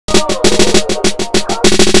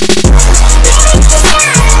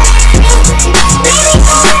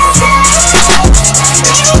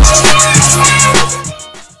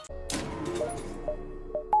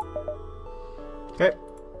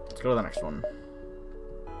Let's go to the next one.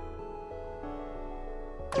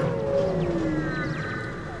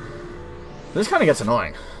 This kind of gets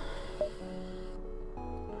annoying.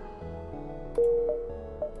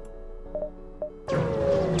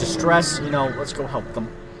 Distress, you know, let's go help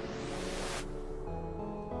them.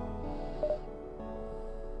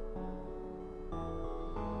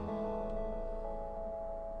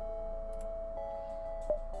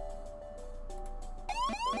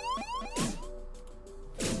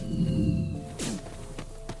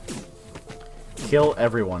 Kill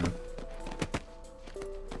everyone.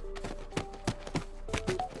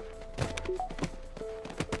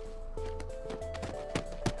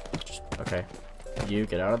 Okay. You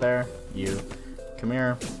get out of there. You come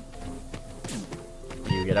here.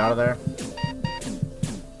 You get out of there.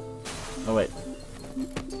 Oh wait.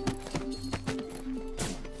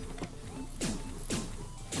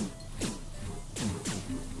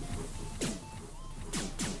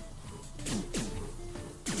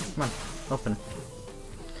 Come on, open.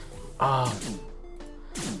 Oh.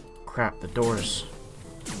 Crap, the doors.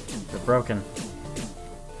 They're broken.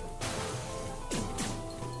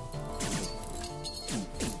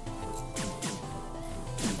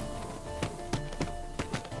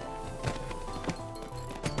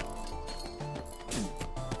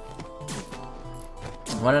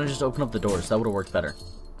 Why don't I just open up the doors? That would have worked better.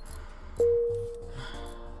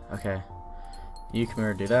 Okay. You come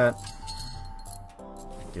here, do that.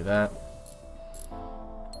 Do that.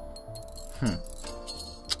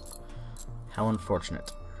 How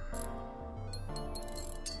unfortunate.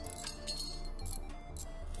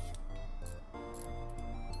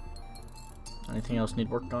 Anything else need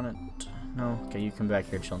work on it? No? Okay, you come back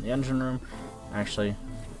here, chill in the engine room. Actually.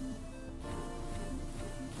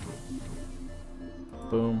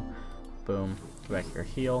 Boom. Boom. Come back here,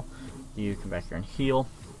 heal. You come back here and heal.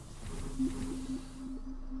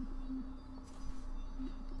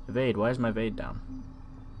 Evade. Why is my evade down?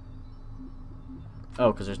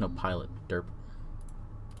 Oh, because there's no pilot. Derp.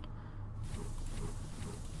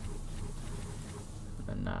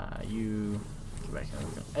 And you get back here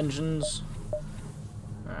with engines.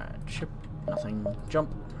 Alright, ship. Nothing. Jump.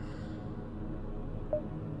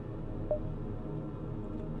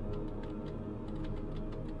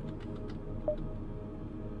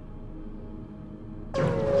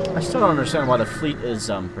 I still don't understand why the fleet is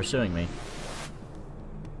pursuing me.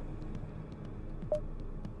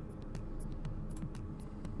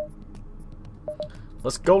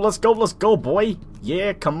 Let's go, let's go, let's go, boy!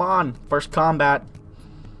 Yeah, come on! First combat.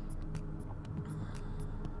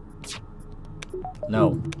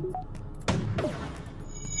 No.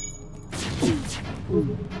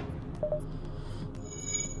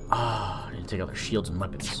 Ah, I need to take out their shields and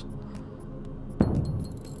weapons.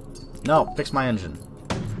 No, fix my engine.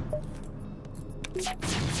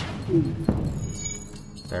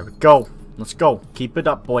 There we go. Let's go. Keep it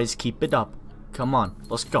up, boys. Keep it up. Come on,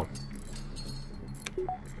 let's go.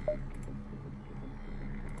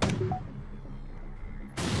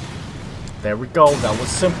 There we go. That was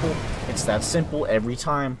simple. It's that simple every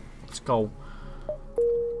time. Let's go.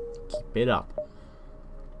 Keep it up.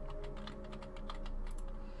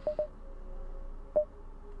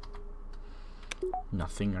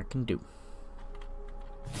 Nothing I can do.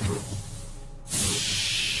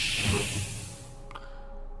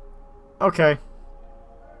 Okay.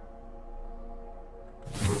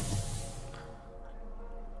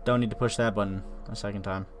 Don't need to push that button a second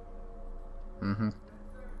time.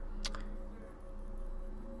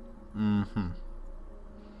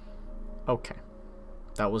 Okay.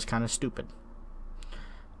 That was kind of stupid.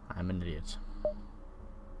 I'm an idiot.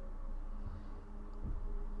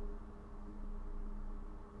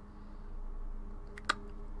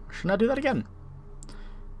 Should not do that again.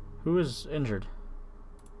 Who is injured?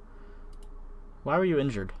 Why were you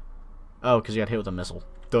injured? Oh, because you got hit with a missile.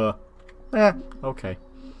 Duh. Okay.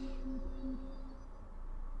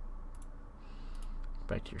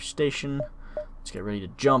 Back to your station. Let's get ready to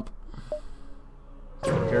jump.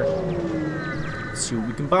 Over here. Let's see what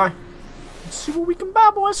we can buy. Let's see what we can buy,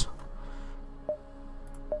 boys.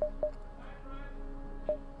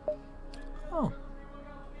 Oh.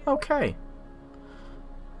 Okay.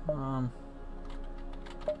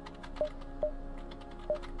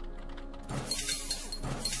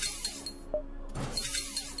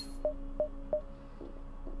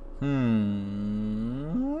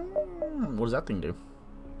 What does that thing do?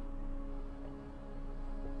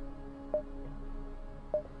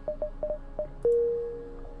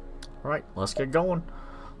 Alright, let's get going.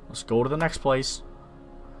 Let's go to the next place.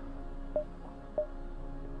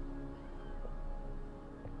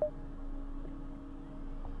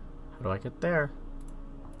 How do I get there?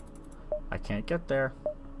 I can't get there.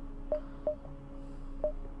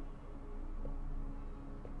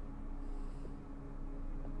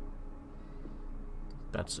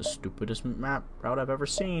 That's the stupidest map route I've ever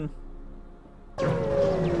seen.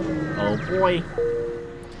 Oh boy.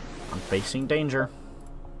 I'm facing danger.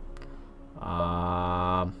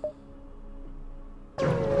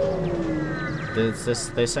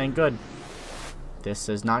 This ain't good. This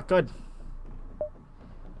is not good.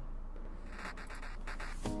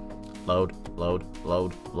 Load, load,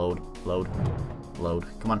 load, load, load, load.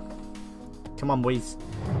 Come on. Come on, boys.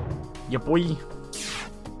 Yeah, boy.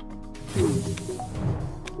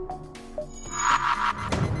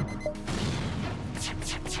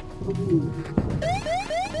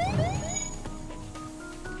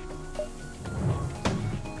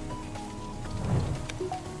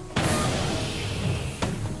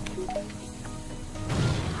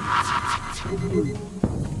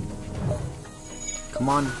 Come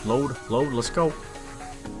on, load, load, let's go.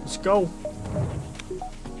 Let's go.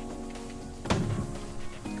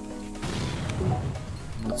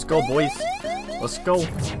 Let's go, boys. Let's go.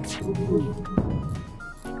 Let's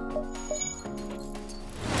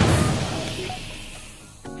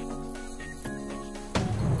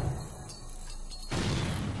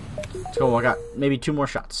go. I got maybe 2 more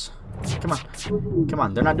shots. Come on. Come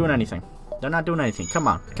on. They're not doing anything. They're not doing anything. Come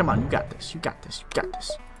on. Come on. You got this. You got this. You got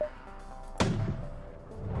this.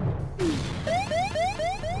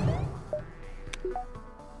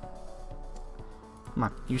 Come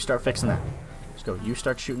on. You start fixing that. Let's go. You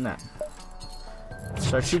start shooting that.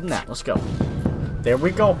 Start shooting that. Let's go. There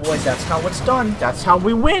we go, boys. That's how it's done. That's how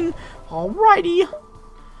we win. Alrighty.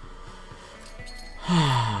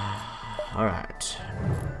 Alright.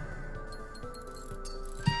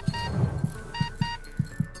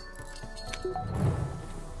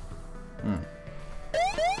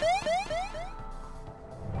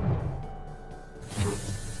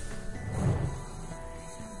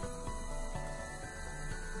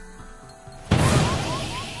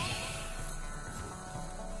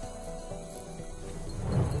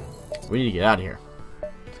 We need to get out of here.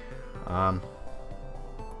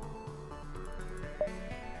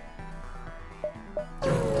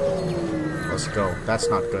 Let's go. That's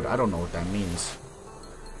not good. I don't know what that means.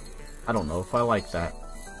 I don't know if I like that.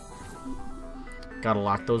 Gotta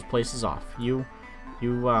lock those places off. You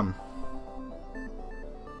come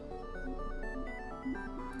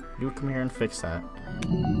here and fix that.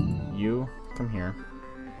 You come here.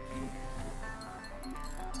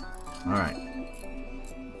 Alright.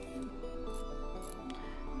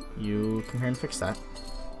 You come here and fix that.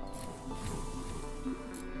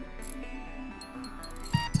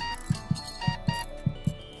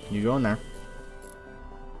 You go in there.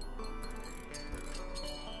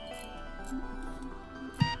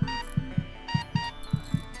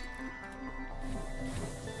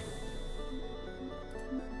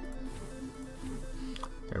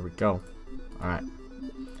 There we go. Alright.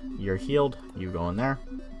 You're healed. You go in there.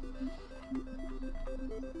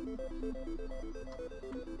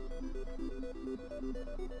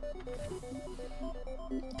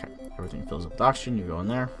 Okay. Everything fills up with oxygen. You go in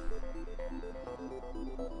there.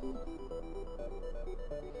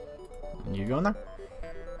 And you go in there.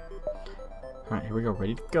 Alright, here we go.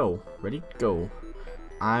 Ready to go. Ready to go.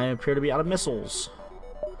 I appear to be out of missiles.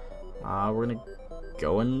 We're gonna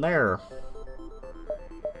go in there.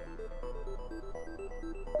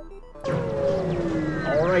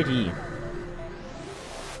 Alrighty.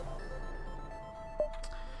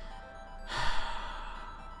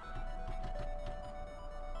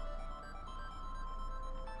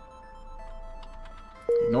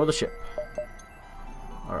 Ignore the ship.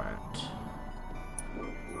 Alright.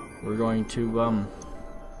 We're going to,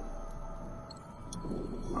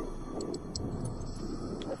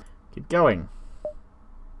 keep going.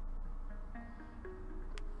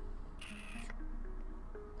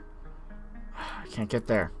 I can't get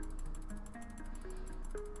there.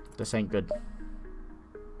 This ain't good.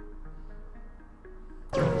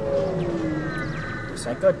 This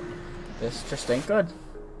ain't good. This just ain't good.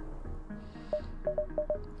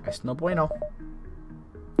 Es no bueno.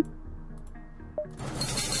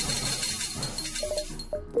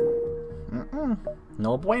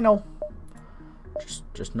 No bueno.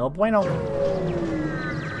 Just no bueno.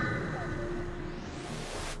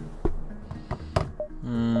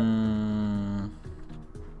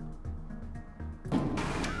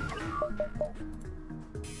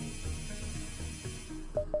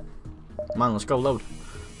 Come on, let's go. Load.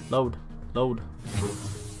 Load. Load.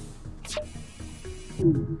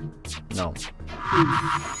 No.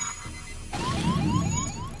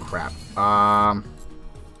 Crap.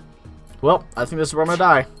 Well, I think this is where I'm gonna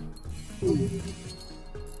die.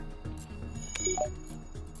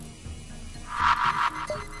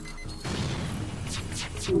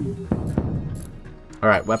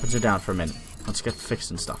 Alright, weapons are down for a minute. Let's get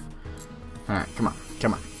fixed and stuff. Alright, come on,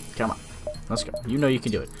 come on, come on. Let's go. You know you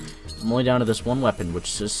can do it. I'm only down to this one weapon,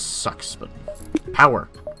 which just sucks, but... Power.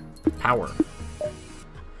 Power.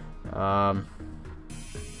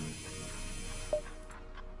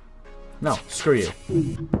 No, screw you.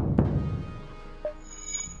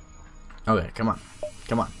 Okay, come on.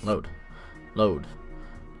 Come on, load. Load.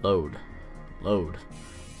 Load. Load.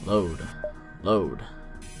 Load. Load.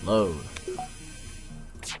 Load.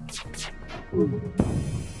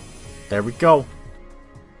 There we go.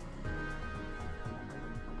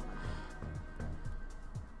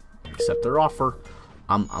 Accept their offer.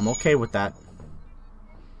 I'm okay with that.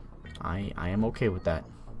 I am okay with that.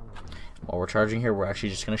 While we're charging here, we're actually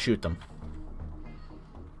just gonna shoot them.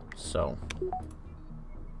 So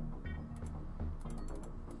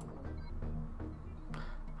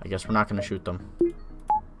I guess we're not gonna shoot them.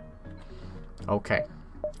 Okay.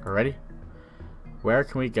 Ready? Where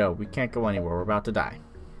can we go? We can't go anywhere. We're about to die.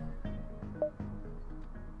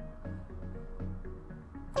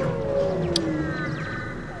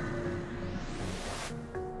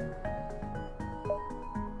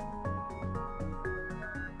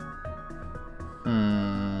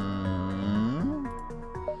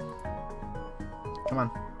 Come on.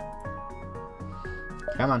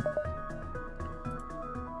 Come on.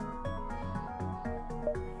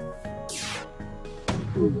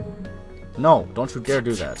 No, don't you dare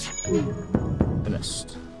do that. I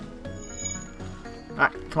missed.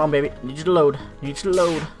 Alright, come on, baby. Need you to load. Need you to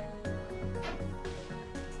load.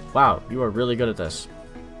 Wow, you are really good at this.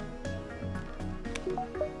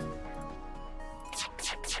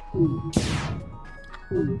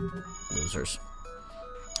 Losers.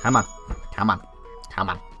 Come on. Come on. Come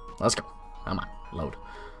on. Let's go. Come on. Load.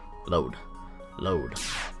 Load. Load.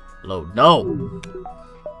 Load. No!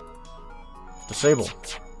 Disable.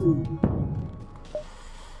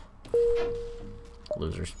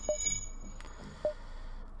 Losers.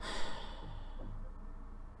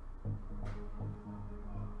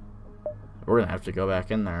 We're gonna have to go back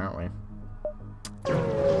in there, aren't we?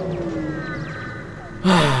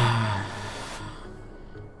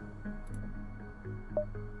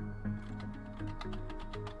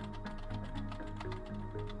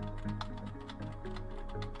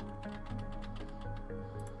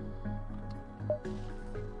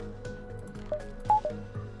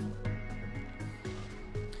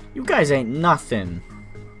 You guys ain't nothing.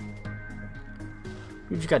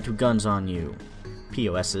 You just got 2 guns on you.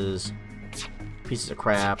 POSs. Pieces of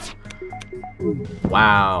crap.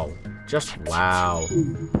 Wow. Just wow.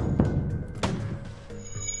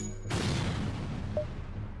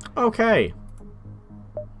 Okay.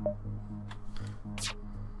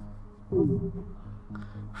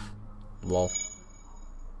 Lol.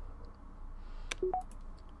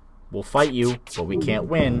 We'll fight you, but we can't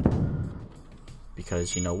win.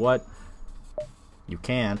 Because you know what? You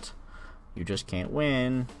can't. You just can't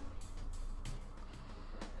win.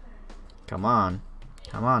 Come on.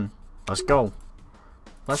 Come on. Let's go.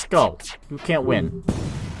 Let's go. You can't win.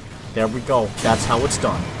 There we go. That's how it's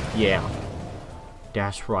done. Yeah.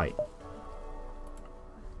 That's right.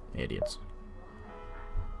 Idiots.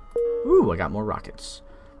 Ooh, I got more rockets.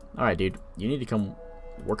 Alright, dude. You need to come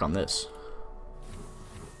work on this.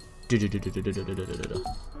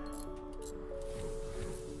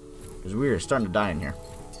 Because we are starting to die in here.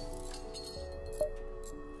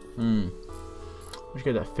 Let's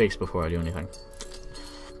get that fixed before I do anything.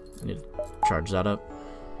 I need to charge that up.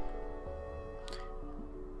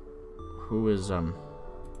 Who is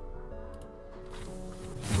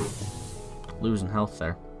losing health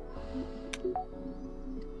there?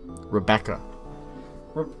 Rebecca.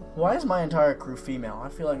 Why is my entire crew female? I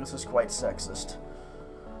feel like this is quite sexist.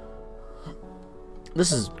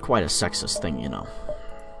 This is quite a sexist thing, you know.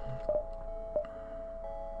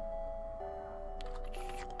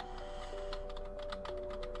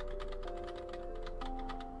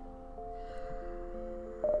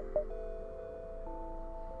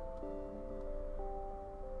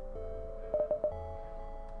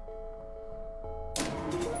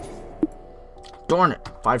 Darn it.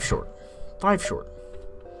 5 short. 5 short.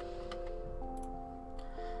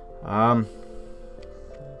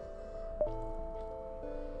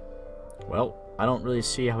 Well, I don't really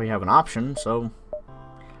see how we have an option, so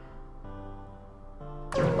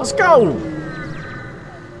let's go!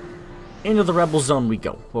 Into the rebel zone we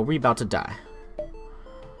go. Well, we're about to die.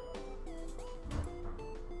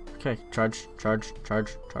 Okay, charge, charge,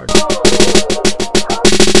 charge, charge.